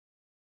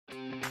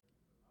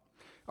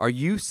Are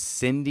you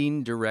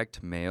sending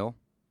direct mail?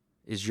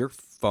 Is your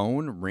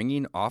phone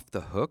ringing off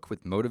the hook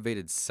with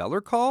motivated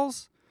seller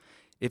calls?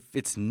 If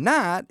it's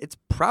not, it's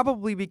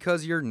probably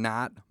because you're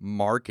not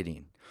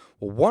marketing.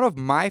 Well, one of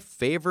my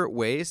favorite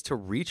ways to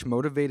reach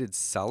motivated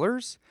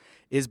sellers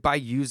is by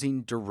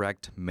using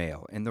direct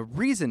mail. And the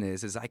reason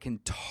is I can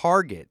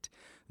target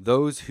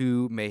those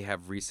who may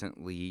have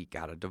recently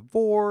got a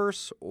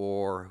divorce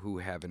or who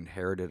have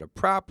inherited a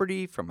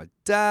property from a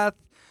death,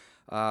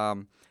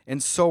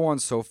 and so on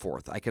and so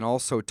forth. I can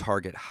also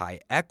target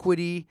high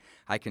equity.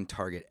 I can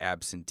target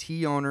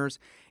absentee owners.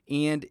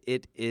 And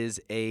it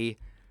is a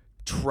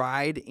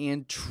tried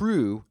and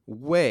true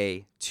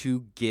way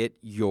to get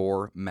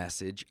your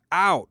message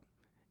out.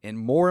 And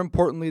more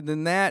importantly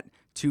than that,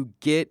 to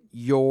get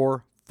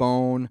your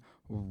phone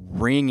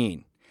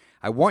ringing.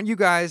 I want you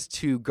guys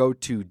to go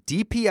to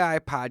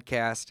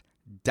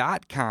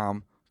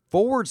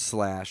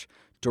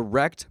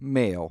dpipodcast.com/direct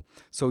mail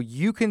so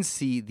you can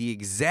see the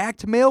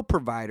exact mail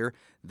provider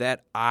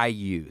that I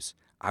use.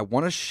 I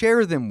want to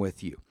share them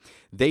with you.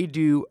 They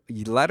do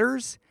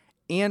letters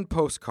and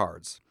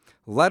postcards.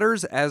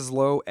 Letters as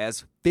low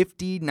as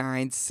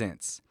 59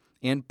 cents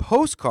and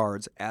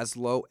postcards as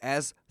low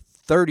as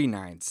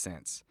 39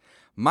 cents.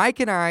 Mike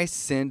and I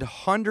send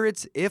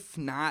hundreds, if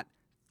not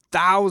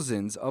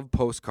thousands, of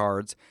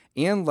postcards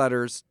and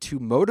letters to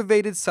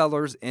motivated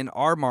sellers in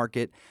our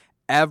market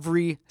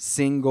every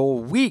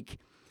single week.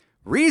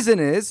 Reason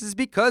is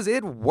because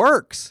it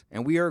works,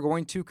 and we are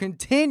going to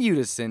continue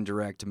to send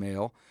direct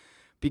mail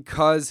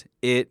because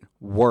it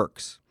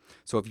works.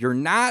 So if you're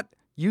not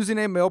using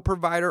a mail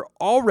provider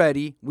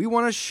already, we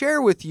want to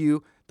share with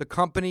you the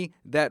company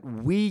that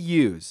we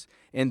use,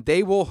 and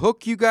they will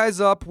hook you guys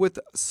up with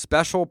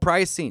special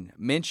pricing.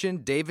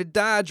 Mention David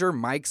Dodge or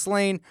Mike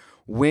Slane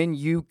when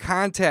you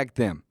contact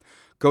them.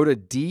 Go to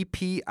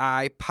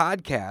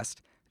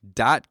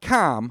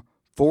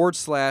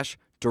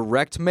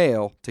dpipodcast.com/direct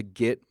mail to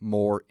get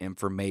more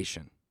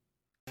information.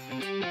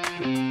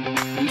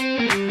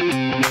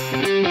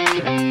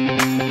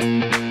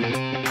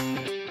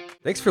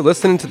 Thanks for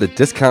listening to the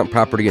Discount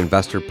Property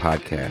Investor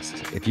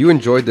Podcast. If you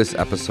enjoyed this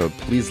episode,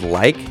 please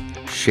like,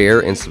 share,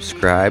 and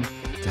subscribe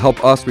to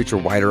help us reach a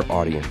wider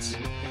audience.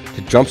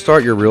 To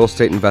jumpstart your real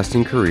estate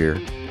investing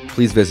career,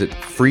 please visit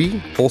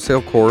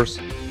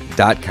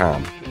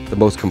freewholesalecourse.com, the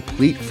most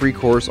complete free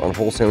course on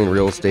wholesaling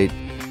real estate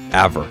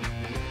ever.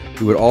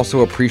 We would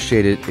also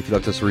appreciate it if you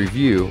left us a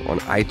review on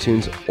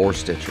iTunes or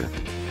Stitcher.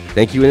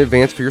 Thank you in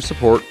advance for your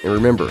support, and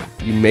remember,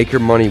 you make your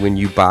money when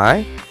you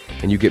buy,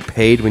 and you get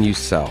paid when you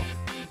sell.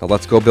 Now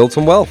let's go build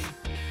some wealth.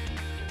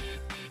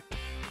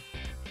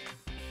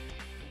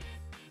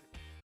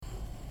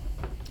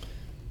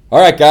 All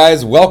right,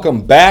 guys,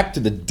 welcome back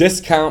to the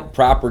Discount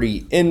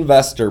Property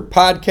Investor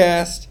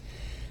Podcast.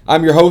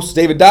 I'm your host,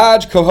 David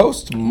Dodge,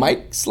 co-host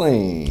Mike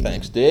Slane.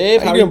 Thanks,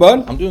 Dave. How you doing,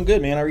 bud? I'm doing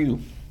good, man. How are you?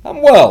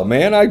 I'm well,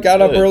 man. I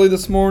got up early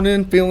this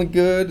morning, feeling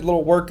good, a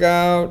little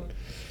workout.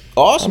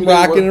 Awesome. I'm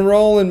rocking and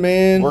rolling,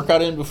 man.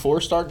 Workout in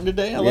before starting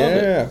today? I love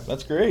it.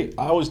 That's great.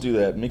 I always do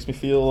that. It makes me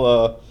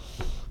feel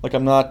like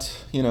I'm not,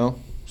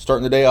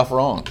 starting the day off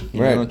wrong. You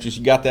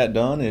got that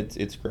done.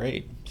 It's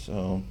great.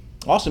 So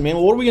awesome, man.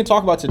 Well, what are we going to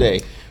talk about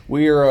today?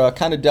 We're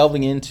kind of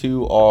delving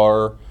into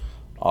our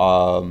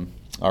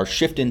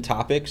shift in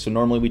topic. So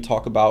normally we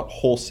talk about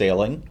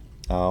wholesaling.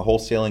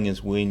 Wholesaling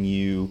is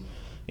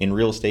in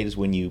real estate is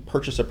when you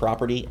purchase a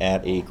property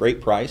at a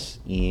great price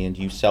and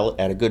you sell it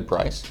at a good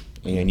price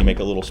and you make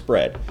a little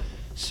spread.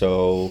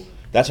 So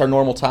that's our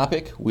normal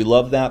topic. We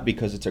love that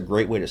because it's a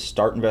great way to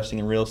start investing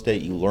in real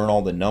estate. You learn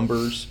all the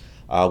numbers.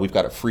 We've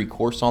got a free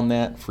course on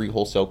that,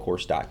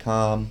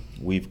 freewholesalecourse.com.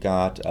 We've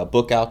got a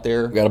book out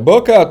there. We got a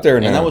book out there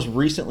now. And that was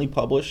recently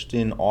published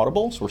in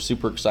Audible, so we're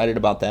super excited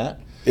about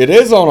that. It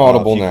is on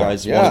Audible now.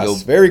 Guys want to go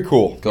very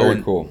cool.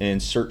 Very cool.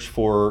 And search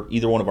for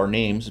either one of our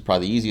names. It's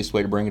probably the easiest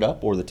way to bring it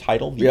up, or the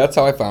title. Yeah, that's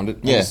how I found it.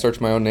 I just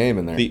search my own name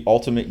in there. The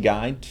Ultimate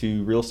Guide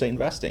to Real Estate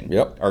Investing.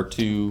 Yep. Or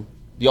to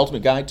the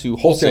Ultimate Guide to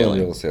Wholesaling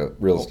Real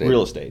Estate.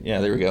 Real estate. Yeah,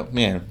 there we go.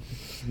 Man,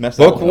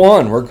 book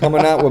one. We're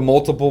coming out with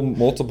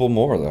multiple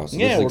more though. So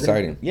this is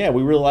exciting.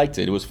 We really liked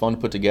it. It was fun to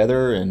put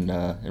together and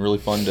really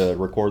fun to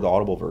record the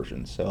Audible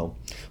version. So,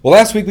 well,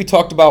 last week we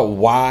talked about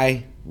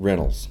why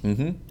rentals,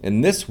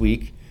 and this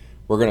week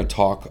we're going to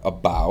talk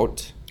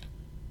about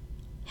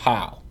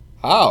how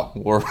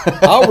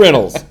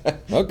rentals.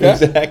 Okay,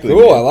 exactly.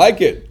 Cool. Man. I like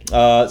it.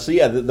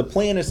 The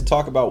plan is to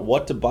talk about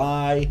what to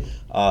buy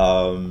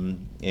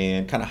and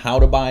kind of how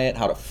to buy it,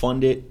 how to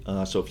fund it.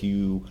 So if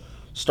you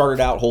started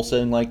out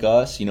wholesaling like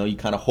us, you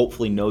kind of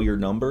hopefully know your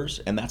numbers,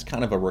 and that's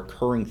kind of a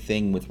recurring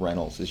thing with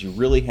rentals is you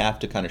really have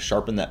to kind of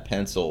sharpen that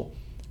pencil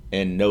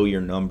and know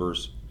your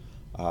numbers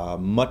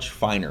much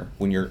finer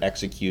when you're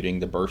executing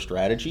the BRRRR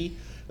strategy,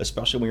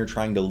 especially when you're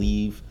trying to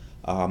leave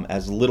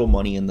as little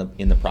money in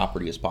the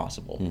property as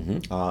possible.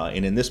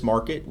 And in this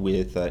market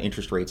with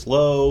interest rates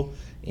low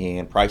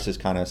and prices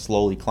kind of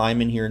slowly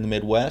climbing here in the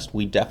Midwest,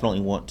 we definitely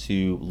want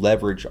to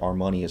leverage our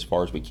money as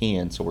far as we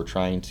can. So we're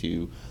trying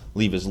to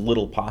leave as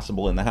little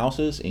possible in the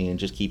houses and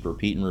just keep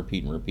repeating.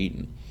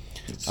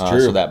 It's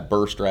true. So that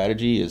BRRRR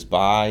strategy is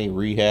buy,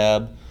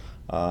 rehab,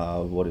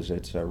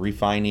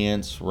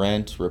 refinance,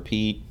 rent,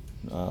 repeat,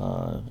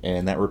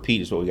 and that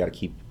repeat is what we got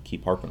to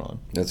keep harping on.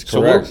 That's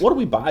correct. So what do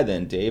we buy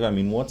then, Dave? I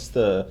mean, what's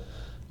the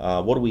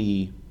what are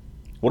we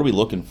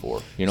looking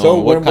for? So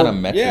what kind of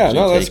metrics? Yeah,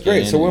 no, that's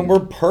great. So when we're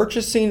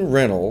purchasing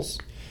rentals,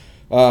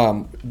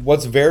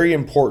 what's very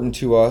important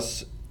to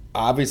us,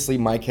 obviously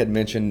Mike had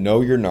mentioned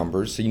know your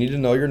numbers. So you need to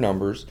know your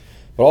numbers,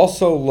 but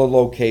also the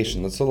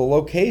location. So the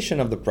location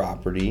of the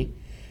property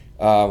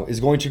is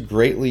going to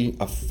greatly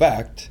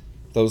affect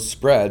those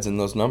spreads and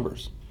those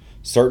numbers.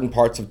 Certain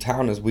parts of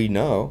town, as we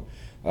know,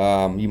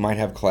 you might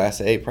have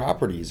Class A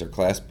properties or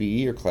Class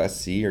B or Class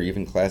C or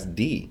even Class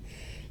D.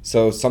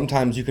 So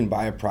sometimes you can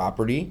buy a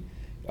property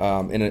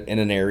in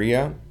an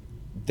area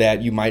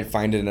that you might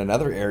find in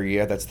another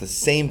area that's the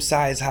same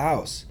size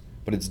house,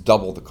 but it's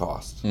double the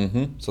cost.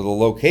 Mm-hmm. So the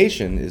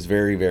location is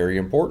very, very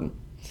important.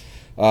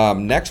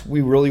 Next,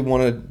 we really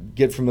want to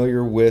get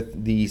familiar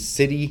with the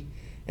city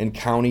and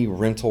county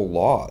rental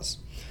laws.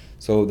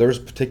 So there's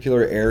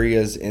particular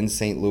areas in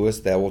St. Louis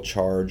that will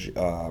charge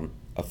a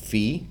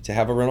fee to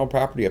have a rental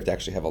property. You have to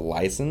actually have a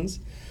license.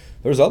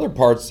 There's other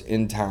parts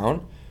in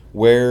town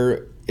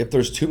where if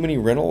there's too many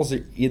rentals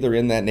either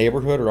in that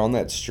neighborhood or on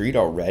that street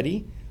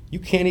already, you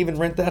can't even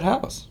rent that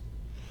house.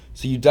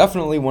 So you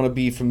definitely want to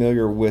be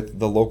familiar with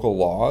the local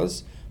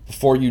laws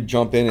before you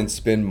jump in and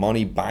spend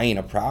money buying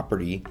a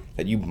property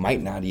that you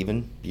might not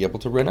even be able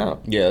to rent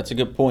out. Yeah, that's a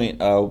good point.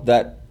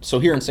 So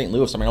here in St.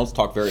 Louis, I mean, let's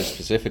talk very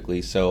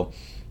specifically. So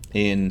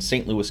in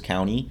St. Louis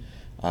County,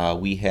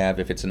 we have,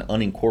 if it's an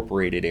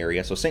unincorporated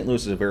area, so St.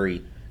 Louis is a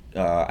very,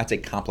 I'd say,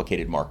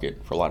 complicated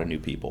market for a lot of new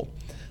people.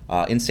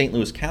 In St.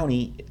 Louis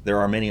County, there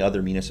are many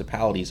other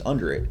municipalities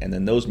under it, and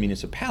then those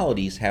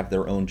municipalities have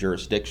their own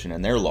jurisdiction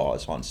and their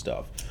laws on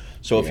stuff.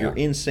 So if you're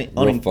in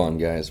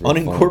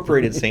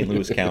unincorporated St.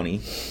 Louis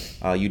County,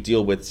 you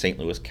deal with St.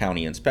 Louis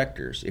County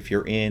inspectors. If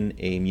you're in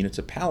a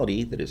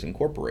municipality that is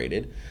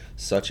incorporated,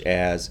 such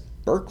as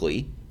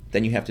Berkeley,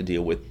 then you have to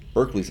deal with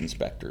Berkeley's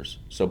inspectors.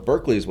 So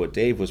Berkeley is what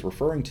Dave was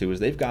referring to,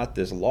 is they've got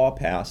this law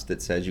passed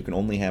that says you can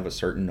only have a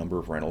certain number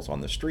of rentals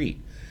on the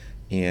street.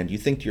 And you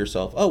think to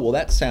yourself, oh, well,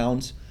 that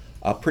sounds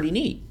pretty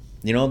neat.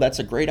 That's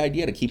a great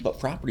idea to keep up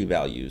property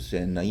values.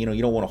 And, you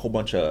don't want a whole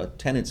bunch of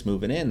tenants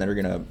moving in that are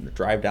going to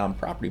drive down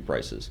property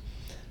prices.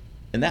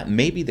 And that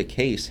may be the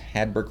case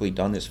had Berkeley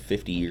done this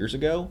 50 years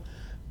ago.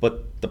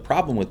 But the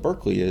problem with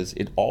Berkeley is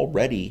it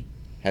already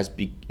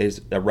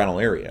is a rental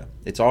area.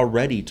 It's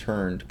already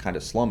turned kind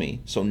of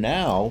slummy. So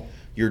now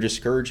you're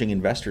discouraging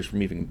investors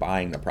from even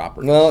buying the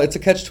property. Well, it's a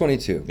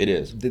catch-22. It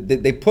is.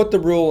 They put the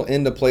rule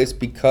into place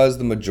because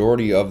the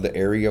majority of the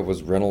area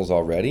was rentals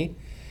already.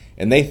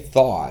 And they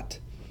thought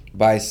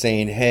by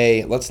saying,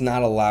 hey, let's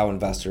not allow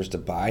investors to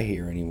buy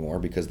here anymore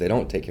because they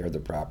don't take care of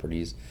their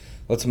properties.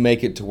 Let's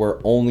make it to where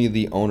only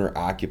the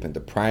owner-occupant, the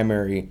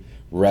primary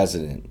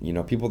resident,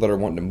 people that are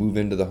wanting to move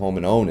into the home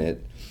and own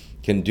it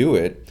can do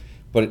it.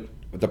 But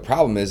the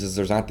problem is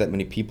there's not that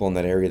many people in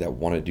that area that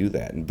want to do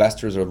that.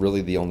 Investors are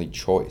really the only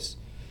choice.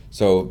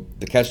 So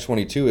the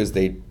catch-22 is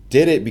they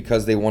did it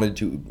because they wanted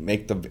to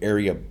make the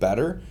area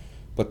better,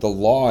 but the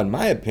law, in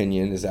my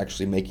opinion, is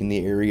actually making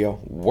the area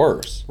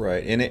worse.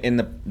 Right,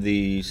 and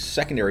the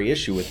secondary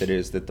issue with it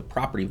is that the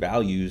property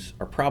values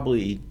are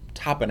probably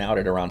topping out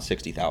at around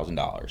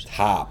 $60,000.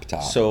 Top.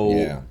 So,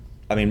 yeah.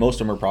 I mean,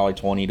 most of them are probably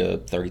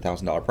 $20,000 to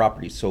 $30,000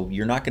 properties. So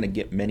you're not going to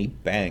get many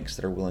banks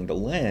that are willing to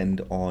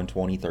lend on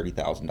 $20,000,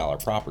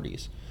 $30,000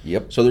 properties.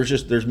 Yep. So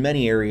there's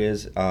many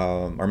areas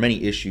or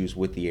many issues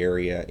with the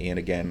area, and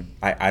again,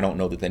 I don't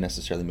know that they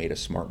necessarily made a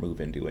smart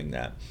move in doing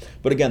that.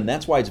 But again,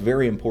 that's why it's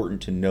very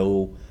important to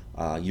know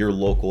your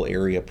local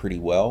area pretty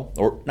well,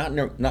 or not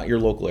your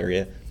local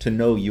area, to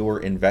know your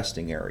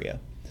investing area.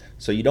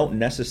 So you don't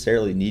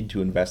necessarily need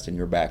to invest in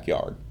your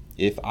backyard.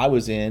 If I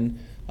was in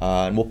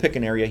and we'll pick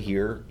an area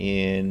here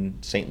in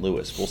St.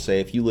 Louis. We'll say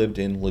if you lived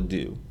in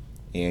Ladue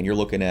and you're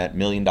looking at $1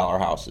 million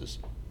houses,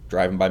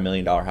 driving by $1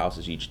 million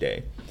houses each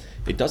day,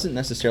 it doesn't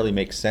necessarily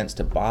make sense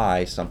to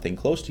buy something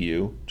close to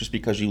you just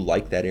because you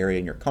like that area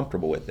and you're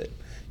comfortable with it.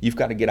 You've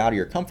got to get out of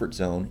your comfort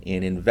zone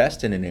and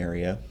invest in an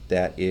area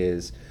that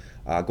is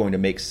going to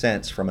make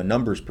sense from a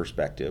numbers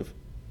perspective,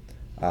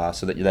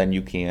 so that then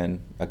you can,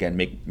 again,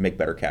 make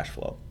better cash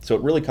flow. So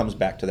it really comes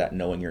back to that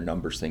knowing your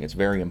numbers thing. It's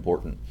very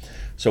important.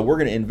 So we're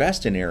going to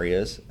invest in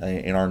areas,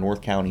 in our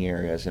North County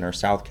areas, in our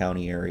South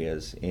County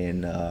areas,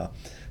 in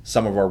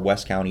some of our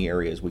West County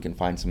areas. We can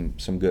find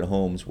some good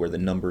homes where the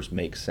numbers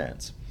make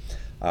sense.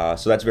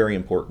 So that's very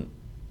important.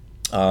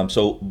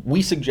 So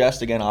we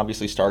suggest, again,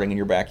 obviously starting in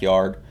your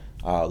backyard,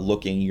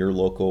 looking your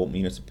local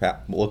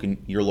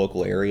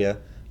area,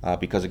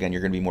 because again,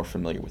 you're going to be more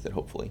familiar with it.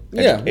 Hopefully,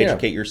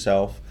 educate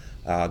yourself.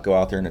 Go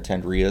out there and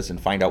attend RIAs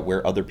and find out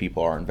where other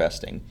people are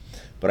investing.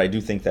 But I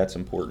do think that's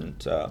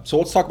important. So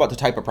let's talk about the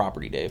type of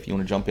property, Dave. You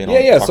want to jump in?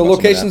 So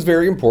location is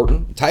very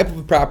important. Type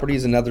of property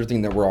is another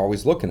thing that we're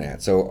always looking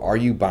at. So are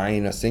you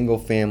buying a single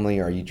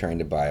family? Are you trying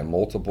to buy a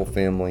multiple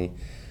family?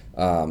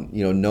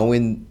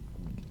 Knowing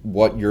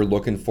what you're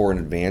looking for in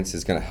advance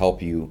is going to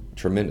help you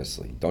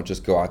tremendously. Don't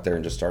just go out there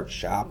and just start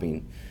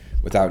shopping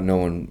without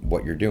knowing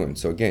what you're doing.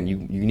 So again, you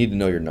need to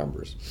know your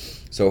numbers.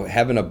 So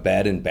having a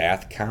bed and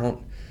bath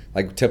count,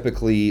 like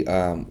typically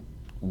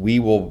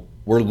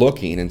we're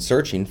looking and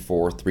searching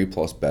for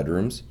 3+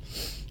 bedrooms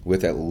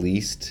with at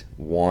least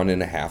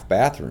 1.5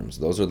 bathrooms.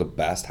 Those are the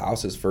best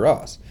houses for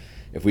us.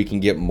 If we can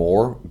get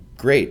more,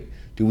 great.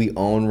 Do we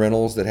own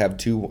rentals that have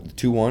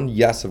 2-1?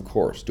 Yes, of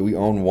course. Do we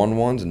own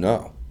 1-1s?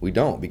 No, we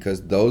don't,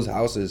 because those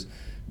houses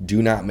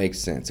do not make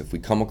sense. If we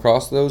come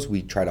across those,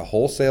 we try to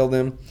wholesale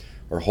them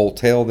or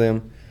wholetail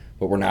them,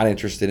 but we're not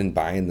interested in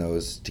buying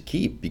those to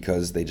keep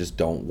because they just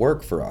don't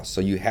work for us.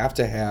 So you have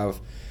to have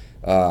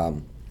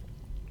a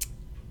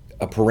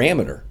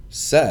parameter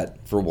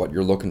set for what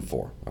you're looking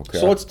for. Okay.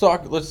 So let's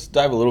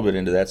dive a little bit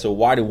into that. So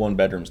why do 1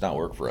 bedrooms not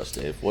work for us,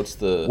 Dave? What's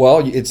the...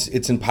 Well,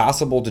 it's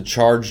impossible to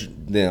charge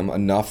them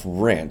enough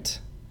rent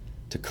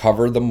to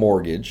cover the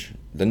mortgage,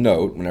 the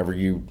note. Whenever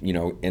you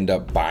end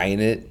up buying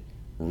it,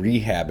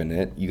 rehabbing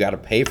it, you got to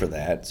pay for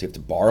that. So you have to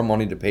borrow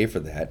money to pay for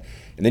that,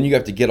 and then you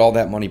have to get all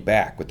that money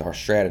back with our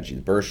strategy,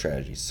 the BRRRR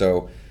strategy.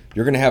 So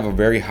you're going to have a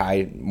very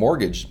high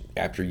mortgage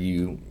after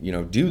you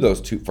do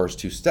those first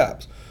two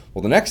steps.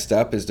 Well, the next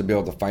step is to be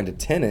able to find a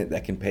tenant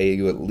that can pay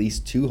you at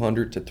least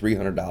 $200 to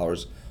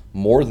 $300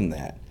 more than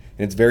that.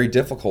 And it's very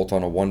difficult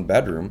on a 1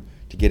 bedroom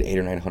to get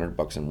 $800 or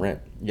 $900 in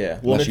rent. Yeah.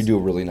 Unless you do a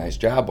really nice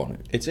job on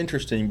it. It's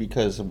interesting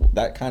because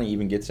that kind of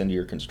even gets into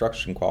your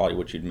construction quality,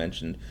 which you'd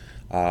mentioned,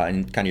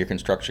 and kind of your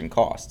construction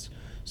costs.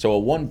 So a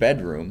 1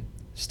 bedroom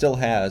still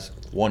has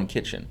 1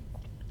 kitchen.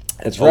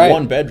 That's right. A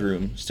 1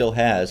 bedroom still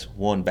has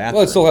 1 bathroom.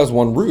 Well, it still has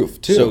 1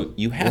 roof too. So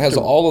it has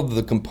all of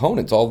the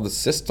components, all of the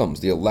systems,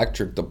 the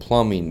electric, the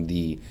plumbing,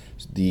 the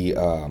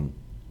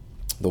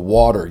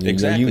water.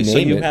 Exactly. So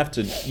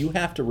you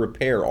have to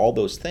repair all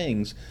those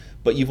things,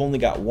 but you've only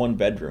got 1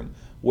 bedroom.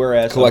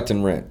 Whereas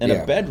collecting rent. And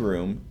a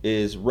bedroom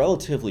is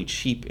relatively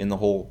cheap in the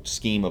whole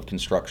scheme of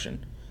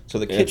construction. So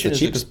the kitchen is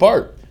the cheapest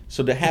part.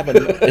 So to have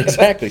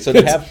exactly, so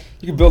to have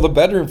you can build a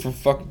bedroom for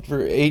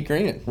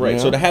 $8,000, right?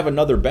 So to have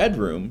another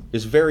bedroom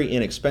is very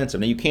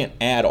inexpensive. Now you can't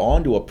add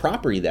on to a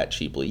property that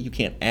cheaply. You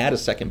can't add a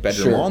second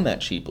bedroom on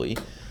that cheaply.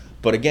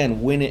 But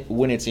again, when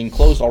it's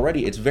enclosed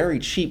already, it's very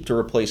cheap to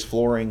replace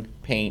flooring,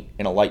 paint,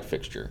 and a light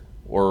fixture,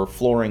 or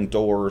flooring,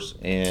 doors,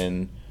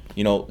 and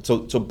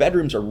so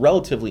bedrooms are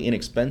relatively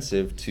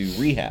inexpensive to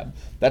rehab.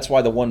 That's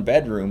why the 1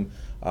 bedroom,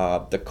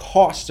 the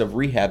cost of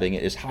rehabbing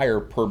it is higher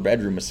per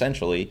bedroom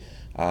essentially.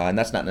 And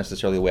that's not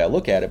necessarily the way I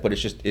look at it, but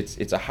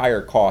it's a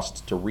higher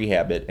cost to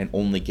rehab it and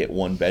only get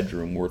 1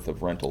 bedroom worth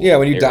of rental. Yeah,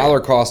 when you dollar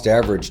cost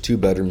average 2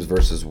 bedrooms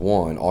versus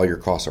 1, all your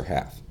costs are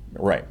half.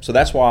 Right. So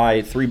that's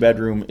why 3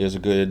 bedroom is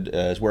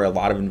is where a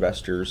lot of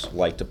investors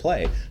like to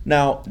play.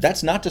 Now,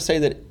 that's not to say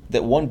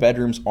that 1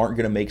 bedrooms aren't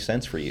going to make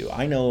sense for you.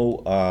 I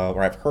know,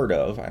 or I've heard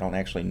of, I don't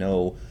actually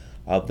know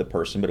of the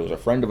person, but it was a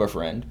friend of a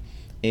friend,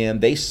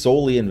 and they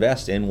solely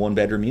invest in 1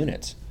 bedroom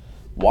units.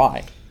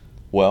 Why?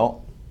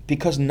 Well,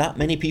 because not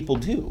many people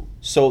do.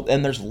 So,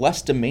 and there's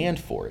less demand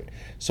for it.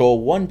 So a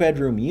 1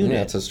 bedroom unit... Yeah,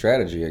 that's a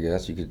strategy, I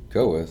guess, you could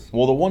go with.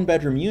 Well, the 1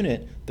 bedroom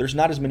unit, there's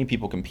not as many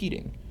people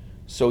competing.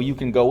 So you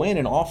can go in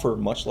and offer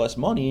much less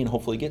money and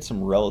hopefully get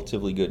some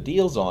relatively good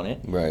deals on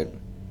it. Right.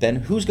 Then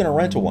who's going to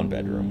rent a 1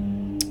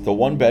 bedroom? The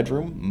 1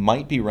 bedroom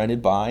might be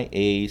rented by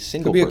a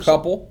single person. Could be a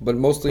couple, but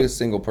mostly a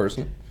single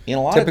person.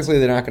 Typically,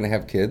 they're not going to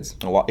have kids.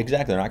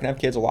 Exactly, they're not going to have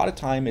kids. A lot of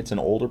time, it's an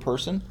older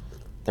person.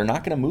 They're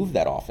not going to move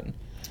that often.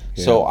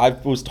 Yeah. So I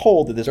was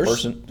told that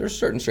there's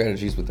certain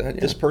strategies with that.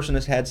 Yeah. This person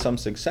has had some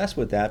success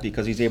with that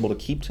because he's able to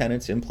keep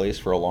tenants in place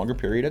for a longer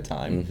period of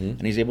time,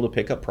 and he's able to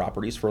pick up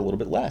properties for a little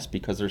bit less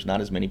because there's not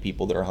as many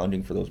people that are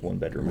hunting for those 1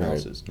 bedroom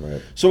houses.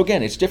 Right. So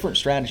again, it's different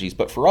strategies,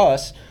 but for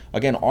us,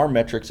 again, our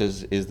metrics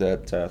is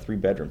that 3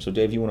 bedroom. So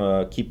Dave, you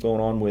want to keep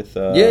going on with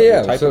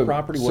the type of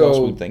property? What else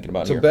are we thinking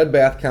about here? So bed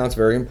bath count's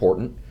very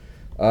important.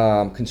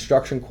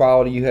 Construction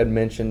quality you had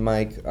mentioned,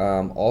 Mike.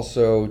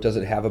 Also, does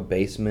it have a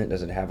basement?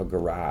 Does it have a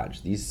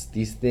garage? These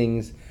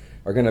things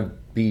are going to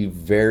be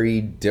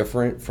very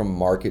different from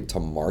market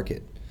to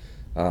market.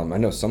 I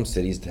know some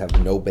cities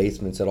have no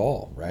basements at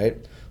all,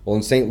 right? Well,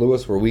 in St.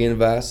 Louis, where we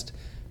invest,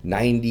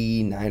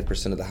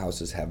 99% of the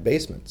houses have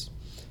basements.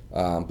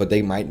 But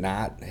they might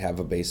not have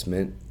a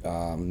basement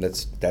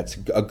that's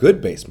a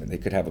good basement. They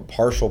could have a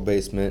partial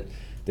basement.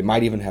 They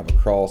might even have a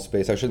crawl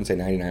space. I shouldn't say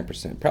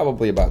 99%,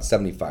 probably about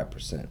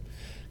 75%,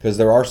 because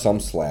there are some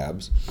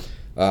slabs.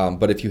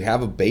 But if you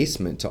have a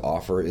basement to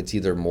offer, it's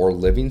either more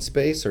living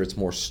space or it's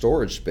more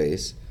storage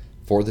space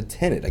for the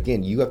tenant.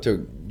 Again, you have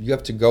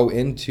to go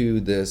into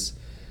this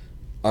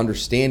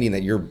understanding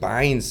that you're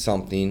buying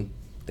something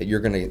that you're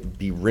going to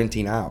be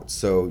renting out.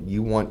 So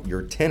you want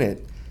your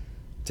tenant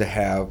to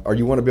have, or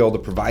you want to be able to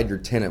provide your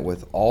tenant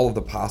with all of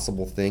the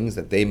possible things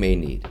that they may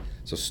need.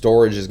 So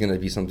storage is going to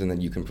be something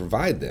that you can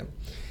provide them.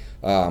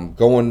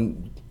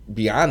 Going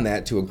beyond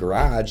that to a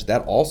garage,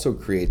 that also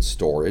creates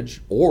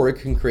storage, or it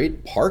can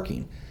create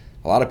parking.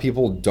 A lot of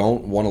people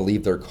don't want to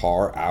leave their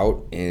car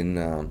out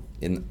on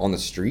the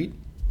street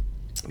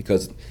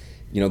because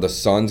the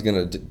sun's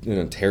going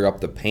to tear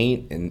up the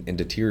paint and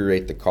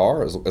deteriorate the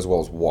car as well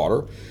as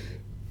water.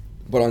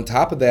 But on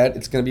top of that,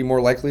 it's going to be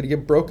more likely to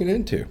get broken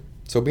into.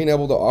 So being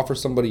able to offer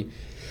somebody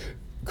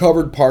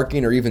covered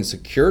parking or even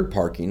secured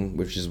parking,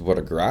 which is what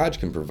a garage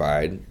can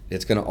provide,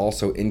 it's going to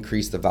also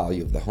increase the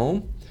value of the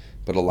home,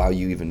 but allow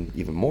you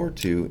even more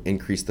to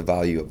increase the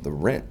value of the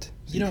rent.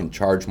 So you can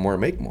charge more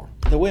and make more.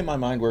 The way my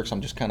mind works,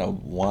 I'm just kind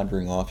of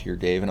wandering off here,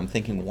 Dave, and I'm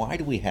thinking, why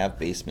do we have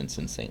basements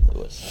in St.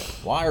 Louis?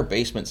 Why are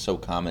basements so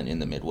common in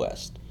the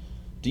Midwest?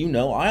 Do you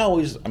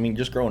know?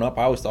 Just growing up,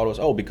 I always thought it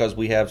was, because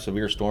we have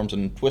severe storms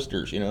and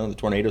twisters. The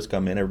tornadoes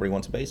come in, everybody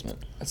wants a basement.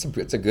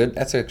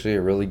 That's actually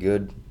a really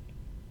good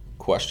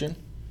question.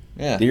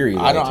 Yeah. Theory.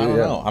 I don't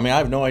know. I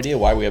have no idea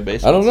why we have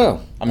basements. I don't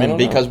know.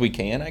 Because we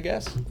can, I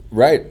guess.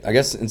 Right. I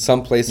guess in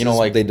some places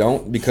they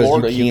don't, because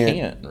Florida, you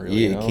can't.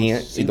 Really, you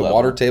can't. See, the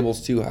water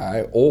table's too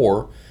high,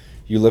 or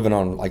you living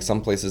on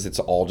some places it's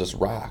all just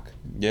rock.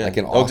 Yeah. Like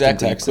in Austin,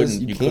 exactly. Texas,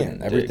 you can't.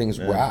 Dig. Everything's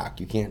rock.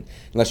 You can't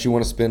unless you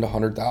want to spend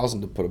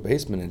 $100,000 to put a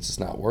basement in. It's just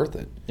not worth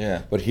it.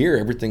 Yeah. But here,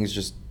 everything's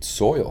just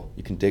soil.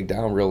 You can dig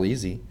down real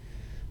easy.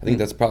 I think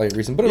that's probably a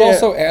reason. But it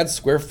also adds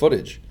square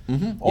footage.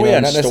 Mm-hmm.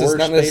 Not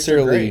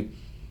necessarily.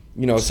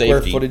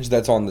 Square footage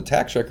that's on the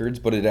tax records,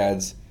 but it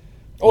adds.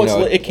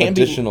 It can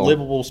be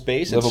livable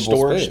space. It's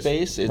storage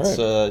space. It's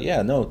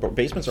right.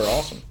 Basements are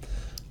awesome.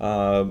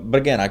 But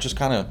again, I just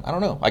kind of, I don't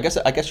know. I guess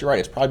you're right.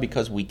 It's probably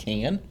because we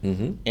can.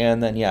 Mm-hmm.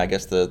 And then I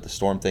guess the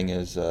storm thing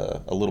is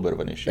a little bit of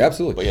an issue.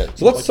 Absolutely. But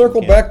so let's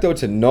circle back though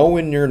to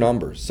knowing your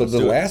numbers. So the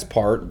last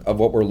part of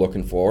what we're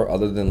looking for,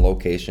 other than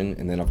location,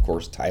 and then of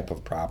course type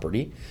of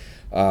property.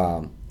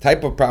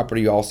 Type of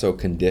property, also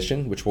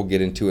condition, which we'll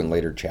get into in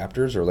later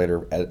chapters or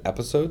later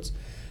episodes.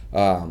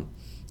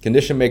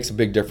 Condition makes a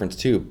big difference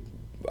too.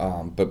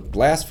 But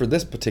last for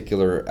this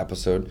particular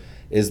episode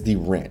is the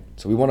rent.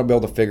 So we want to be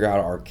able to figure out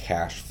our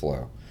cash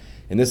flow.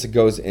 And this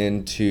goes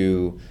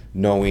into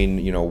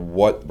knowing,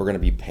 what we're going to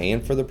be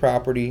paying for the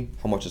property,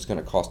 how much it's going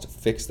to cost to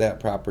fix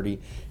that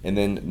property, and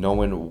then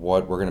knowing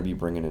what we're going to be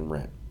bringing in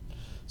rent.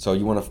 So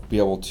you want to be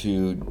able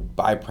to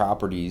buy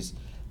properties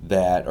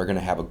that are going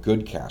to have a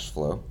good cash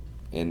flow,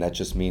 and that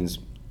just means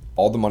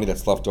all the money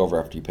that's left over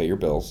after you pay your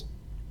bills,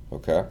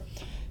 okay?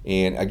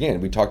 And again,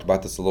 we talked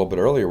about this a little bit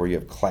earlier, where you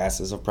have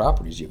classes of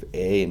properties. You have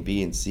A and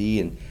B and C,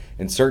 and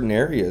in certain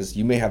areas,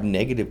 you may have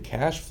negative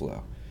cash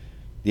flow.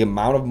 The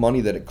amount of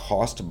money that it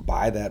costs to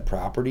buy that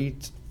property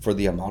for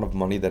the amount of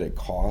money that it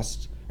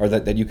costs, or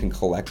that you can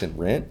collect in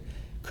rent,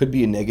 could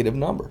be a negative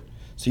number.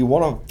 So you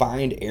want to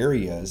find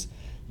areas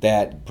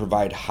that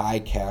provide high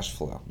cash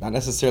flow. Not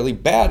necessarily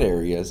bad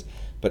areas,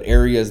 but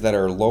areas that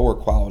are lower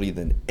quality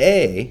than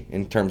A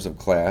in terms of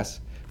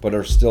class, but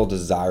are still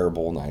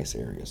desirable, nice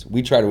areas.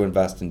 We try to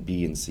invest in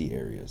B and C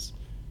areas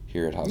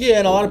here at House. Yeah,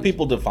 and a lot of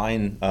people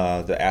define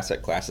the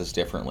asset classes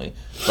differently,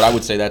 but I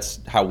would say that's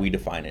how we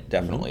define it,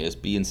 definitely, as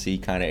B and C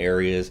kind of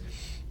areas,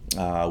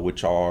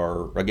 which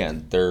are,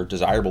 again, they're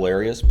desirable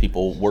areas.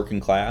 People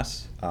working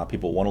class,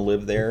 people want to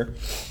live there.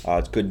 It's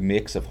a good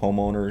mix of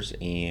homeowners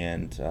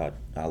and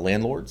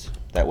landlords.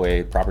 That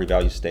way property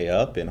values stay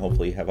up, and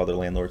hopefully you have other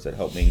landlords that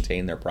help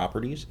maintain their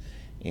properties.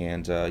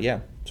 And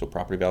so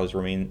property values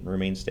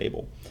remain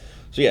stable.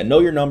 So know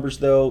your numbers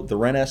though. The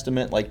rent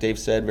estimate, like Dave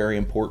said, very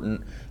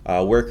important.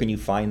 Where can you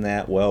find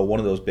that? Well, one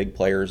of those big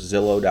players,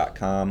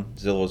 Zillow.com.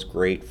 Zillow is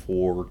great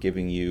for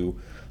giving you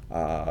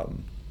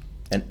an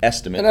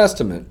estimate.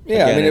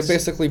 Yeah. Again, it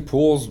basically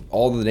pools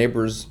all the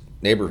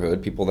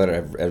neighborhood, people that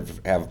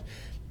have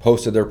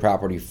posted their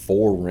property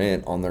for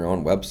rent on their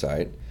own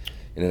website,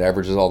 and it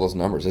averages all those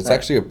numbers. It's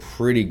actually a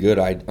pretty good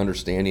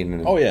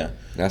understanding.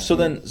 So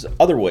then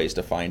other ways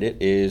to find it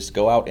is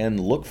go out and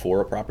look for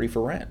a property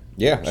for rent.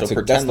 Yeah, that's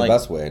the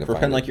best way to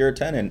pretend like you're a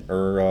tenant,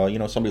 or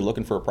somebody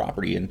looking for a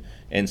property,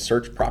 and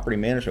search property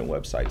management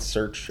websites.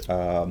 Search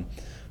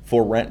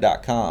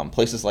forrent.com,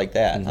 places like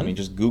that. Mm-hmm.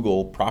 Just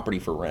Google property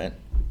for rent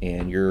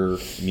and your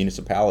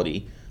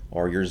municipality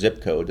or your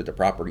zip code that the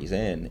property's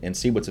in, and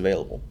see what's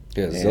available.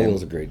 Yeah,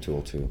 Zillow's a great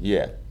tool too.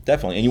 Yeah,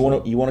 definitely. And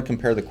you want to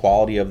compare the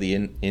quality of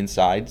the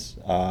insides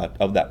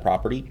of that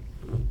property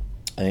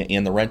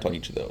and the rent on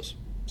each of those.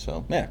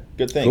 So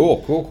good thing.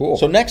 Cool.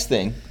 So next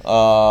thing,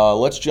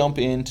 let's jump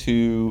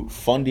into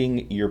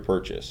funding your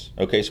purchase.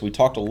 Okay, so we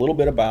talked a little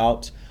bit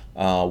about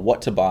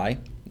what to buy,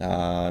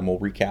 and we'll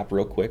recap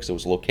real quick. So it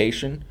was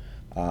location,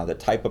 the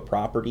type of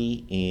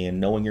property, and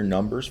knowing your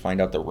numbers,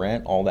 find out the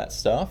rent, all that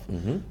stuff.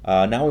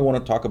 Mm-hmm. Now we want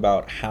to talk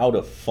about how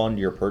to fund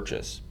your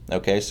purchase.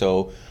 Okay,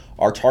 so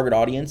our target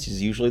audience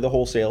is usually the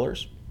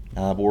wholesalers,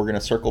 but we're going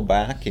to circle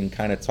back and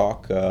kind of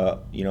talk,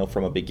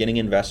 from a beginning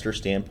investor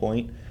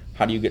standpoint,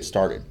 how do you get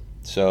started?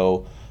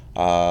 So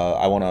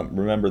I want to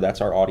remember that's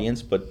our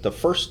audience, but the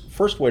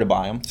first way to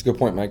buy them. That's a good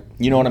point, Mike.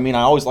 You know what I mean?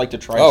 I always like to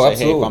try to say,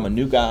 absolutely. Hey, if I'm a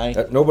new guy.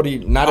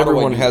 Not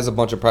everyone has a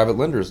bunch of private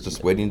lenders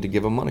just waiting to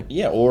give them money.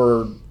 Yeah,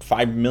 or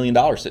 $5 million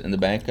sitting in the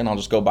bank, and I'll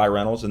just go buy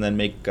rentals and then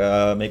make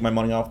my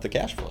money off the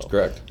cash flow. That's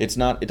correct.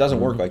 It doesn't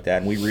work like that,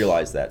 and we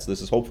realize that. So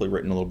this is hopefully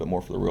written a little bit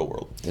more for the real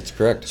world. That's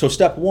correct. So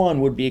step one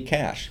would be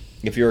cash.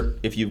 if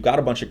you've got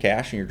a bunch of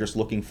cash and you're just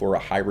looking for a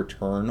high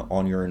return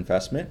on your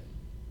investment,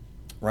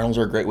 rentals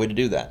are a great way to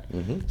do that.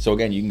 So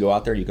again, you can go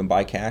out there, you can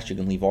buy cash, you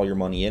can leave all your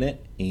money in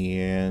it,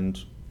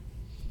 and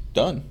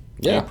done.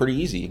 Yeah, pretty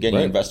easy. Again, you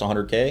invest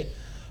 $100K.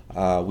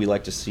 We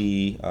like to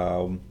see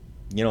about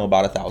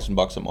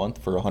 $1,000 a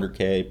month for a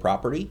 $100K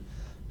property.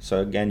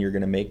 So again, you're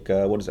going to make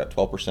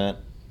 12%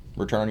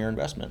 return on your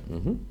investment.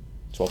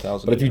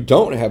 $12,000. But if you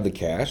don't have the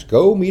cash,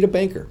 go meet a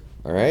banker.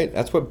 All right,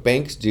 that's what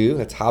banks do.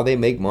 That's how they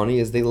make money,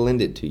 is they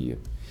lend it to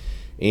you.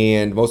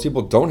 And most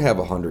people don't have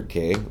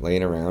 $100K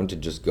laying around to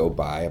just go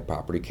buy a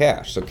property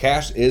cash. So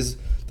cash is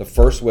the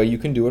first way you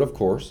can do it, of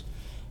course.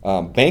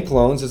 Bank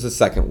loans is the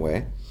second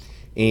way.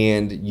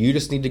 And you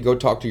just need to go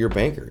talk to your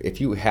banker.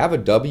 If you have a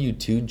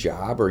W-2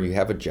 job, or you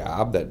have a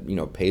job that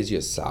pays you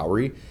a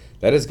salary,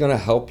 that is going to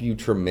help you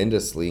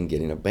tremendously in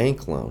getting a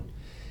bank loan.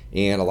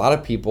 And a lot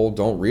of people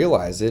don't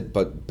realize it,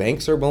 but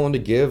banks are willing to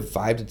give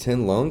 5 to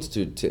 10 loans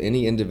to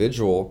any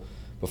individual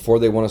before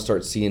they want to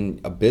start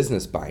seeing a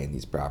business buying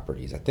these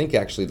properties. I think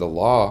actually the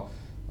law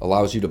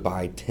allows you to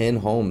buy 10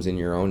 homes in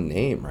your own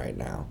name right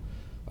now,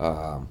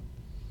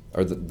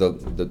 or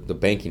the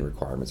banking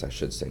requirements, I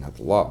should say, not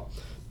the law.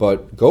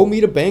 But go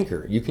meet a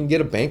banker. You can get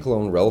a bank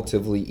loan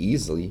relatively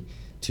easily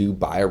to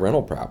buy a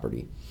rental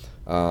property.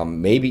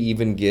 Maybe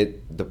even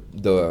get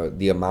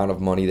the amount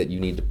of money that you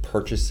need to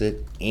purchase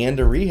it and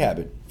to rehab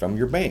it from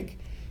your bank.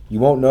 You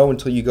won't know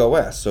until you go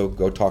ask, so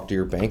go talk to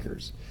your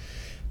bankers.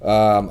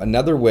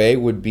 Another way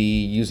would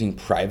be using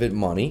private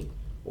money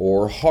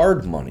or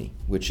hard money,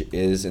 which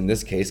is, in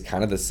this case,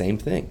 kind of the same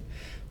thing.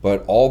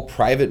 But all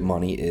private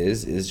money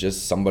is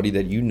just somebody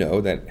that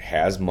that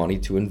has money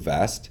to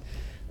invest,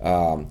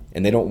 and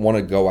they don't want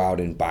to go out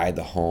and buy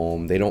the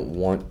home. They don't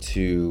want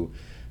to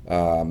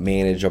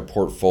manage a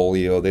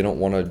portfolio. They don't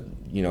want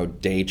to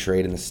day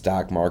trade in the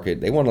stock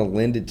market. They want to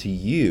lend it to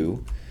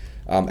you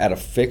at a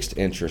fixed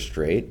interest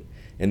rate,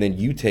 and then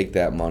you take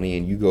that money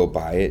and you go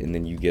buy it, and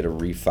then you get a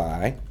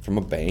refi from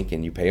a bank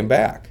and you pay them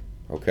back.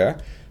 Okay,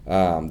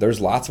 there's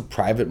lots of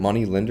private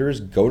money lenders.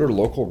 Go to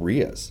local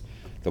RIAs.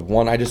 The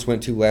one I just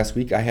went to last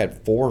week, I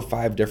had 4 or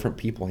 5 different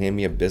people hand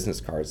me a business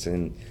card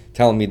and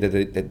telling me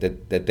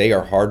that they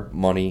are hard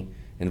money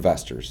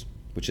investors,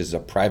 which is a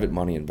private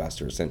money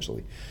investor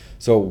essentially.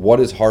 So what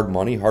is hard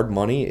money? Hard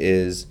money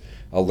is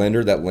a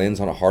lender that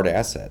lends on a hard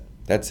asset.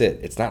 That's it.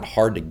 It's not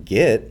hard to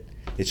get.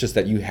 It's just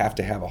that you have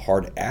to have a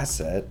hard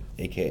asset,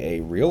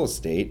 aka real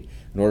estate,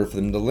 in order for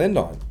them to lend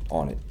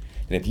on it.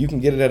 And if you can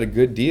get it at a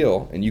good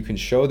deal and you can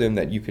show them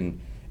that you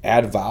can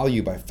add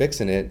value by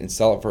fixing it and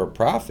sell it for a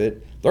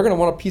profit, they're going to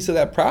want a piece of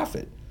that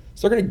profit.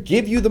 So they're going to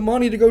give you the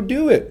money to go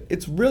do it.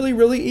 It's really,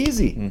 really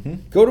easy.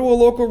 Go to a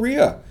local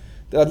RIA.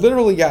 I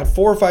literally got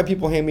 4 or 5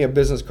 people hand me a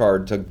business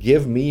card to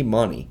give me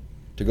money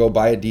to go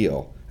buy a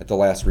deal at the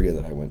last RIA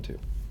that I went to.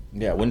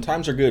 Yeah, when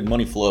times are good,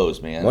 money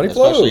flows, man. Money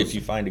flows. Especially if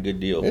you find a good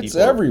deal. It's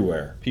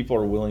everywhere. People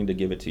are willing to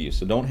give it to you.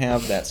 So don't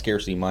have that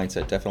scarcity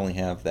mindset. Definitely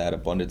have that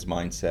abundance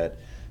mindset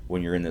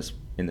when you're in this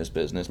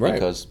business,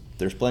 because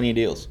there's plenty of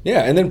deals.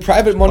 Yeah, and then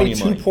private money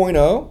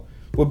 2.0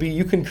 would be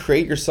you can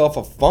create yourself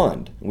a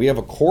fund. We have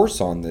a course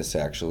on this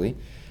actually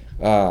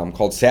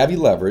called Savvy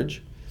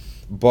Leverage.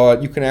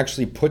 But you can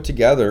actually put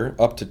together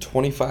up to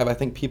 25, I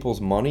think, people's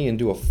money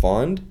into a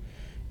fund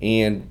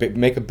and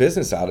make a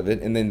business out of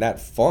it. And then that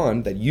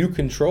fund that you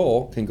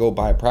control can go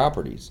buy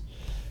properties.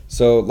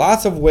 So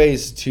lots of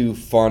ways to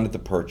fund the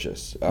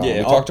purchase.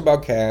 We talked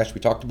about cash. We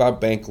talked about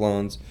bank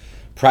loans.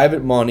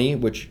 Private money,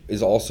 which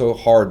is also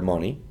hard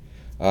money.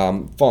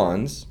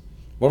 Funds.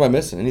 What am I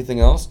missing?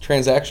 Anything else?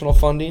 Transactional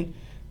funding.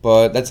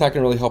 But that's not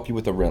going to really help you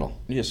with the rental.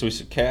 Yeah, so we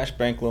said cash,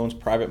 bank loans,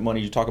 private money.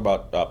 You talk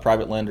about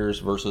private lenders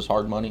versus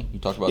hard money. You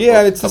talked about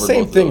it's the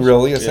same thing,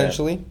 really,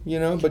 essentially.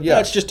 But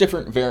it's just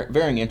different,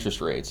 varying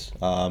interest rates.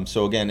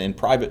 So again, in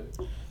private,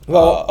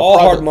 all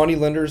hard money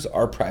lenders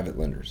are private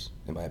lenders,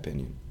 in my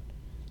opinion.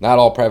 Not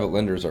all private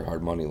lenders are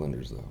hard money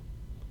lenders, though.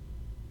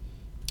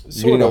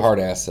 You need a hard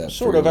asset.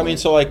 Sort of. I mean,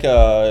 so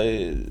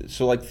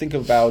think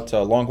about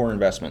Longhorn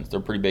Investments. They're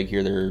pretty big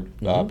here.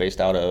 They're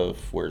based out of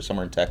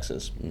somewhere in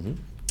Texas.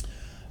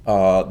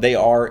 They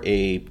are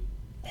a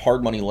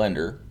hard money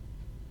lender,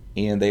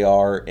 and they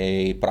are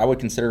but I would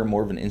consider them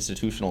more of an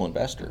institutional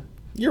investor.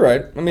 You're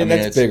right. I mean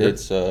that's bigger.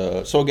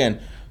 So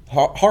again,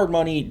 hard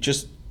money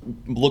just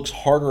looks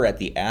harder at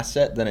the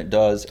asset than it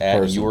does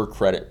at your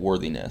credit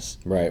worthiness.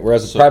 Right.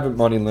 Whereas a private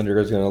money lender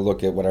is going to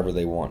look at whatever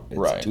they want.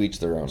 It's to each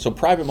their own. So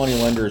private money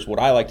lenders, what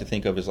I like to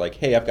think of is like,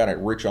 hey, I've got a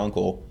rich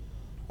uncle.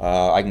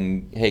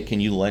 Can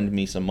you lend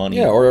me some money?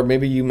 Yeah, or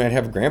maybe you might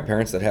have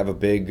grandparents that have a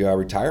big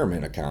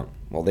retirement account.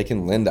 Well, they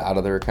can lend out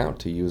of their account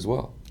to you as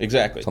well.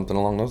 Exactly. Something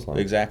along those lines.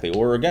 Exactly.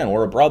 Or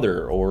a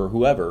brother or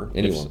whoever.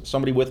 Anyone. If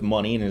somebody with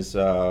money and is,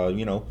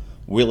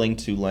 willing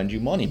to lend you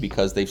money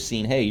because they've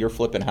seen, hey, you're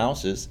flipping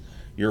houses,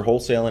 you're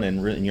wholesaling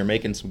and you're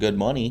making some good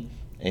money,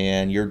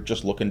 and you're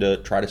just looking to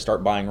try to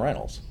start buying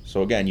rentals.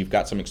 So again, you've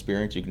got some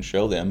experience. You can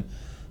show them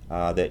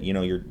that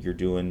you're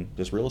doing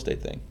this real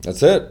estate thing.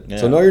 That's it. Yeah.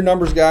 So know your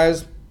numbers,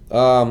 guys.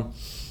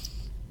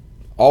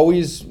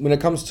 Always, when it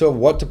comes to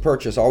what to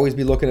purchase, always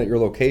be looking at your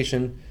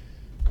location.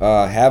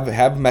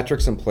 have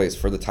metrics in place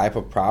for the type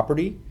of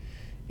property,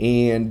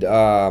 and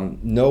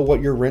know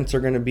what your rents are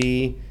going to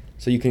be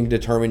so you can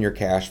determine your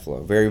cash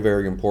flow. Very,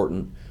 very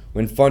important.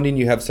 When funding,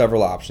 you have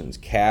several options.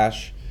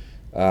 Cash,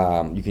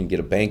 you can get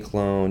a bank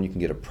loan, you can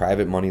get a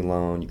private money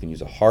loan, you can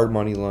use a hard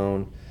money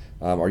loan,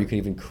 or you can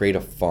even create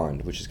a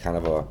fund, which is kind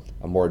of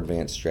a more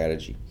advanced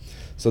strategy.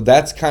 So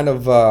that's kind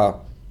of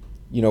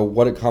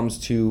what it comes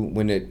to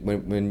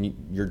when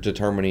you're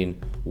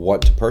determining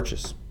what to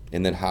purchase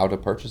and then how to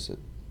purchase it.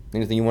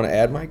 Anything you want to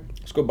add, Mike?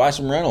 Let's go buy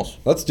some rentals.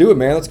 Let's do it,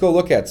 man. Let's go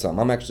look at some.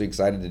 I'm actually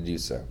excited to do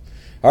so.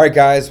 All right,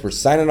 guys, we're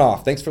signing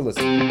off. Thanks for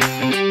listening.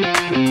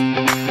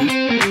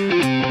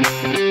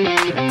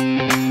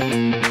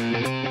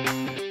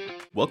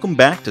 Welcome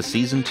back to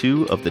Season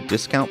 2 of the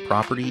Discount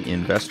Property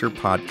Investor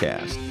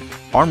Podcast.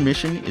 Our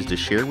mission is to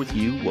share with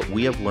you what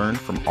we have learned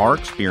from our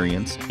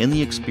experience and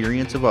the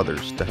experience of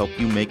others to help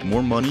you make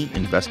more money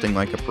investing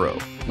like a pro.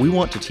 We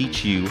want to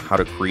teach you how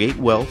to create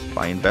wealth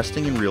by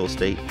investing in real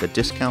estate the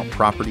Discount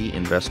Property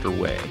Investor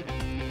way.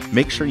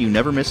 Make sure you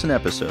never miss an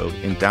episode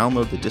and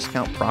download the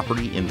Discount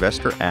Property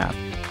Investor app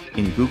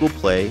in Google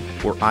Play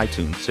or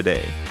iTunes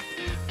today.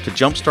 To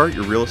jumpstart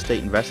your real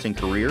estate investing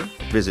career,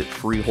 visit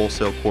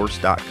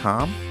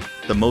freewholesalecourse.com,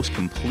 the most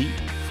complete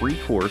free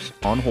course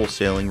on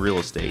wholesaling real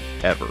estate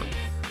ever.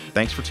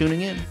 Thanks for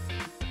tuning in.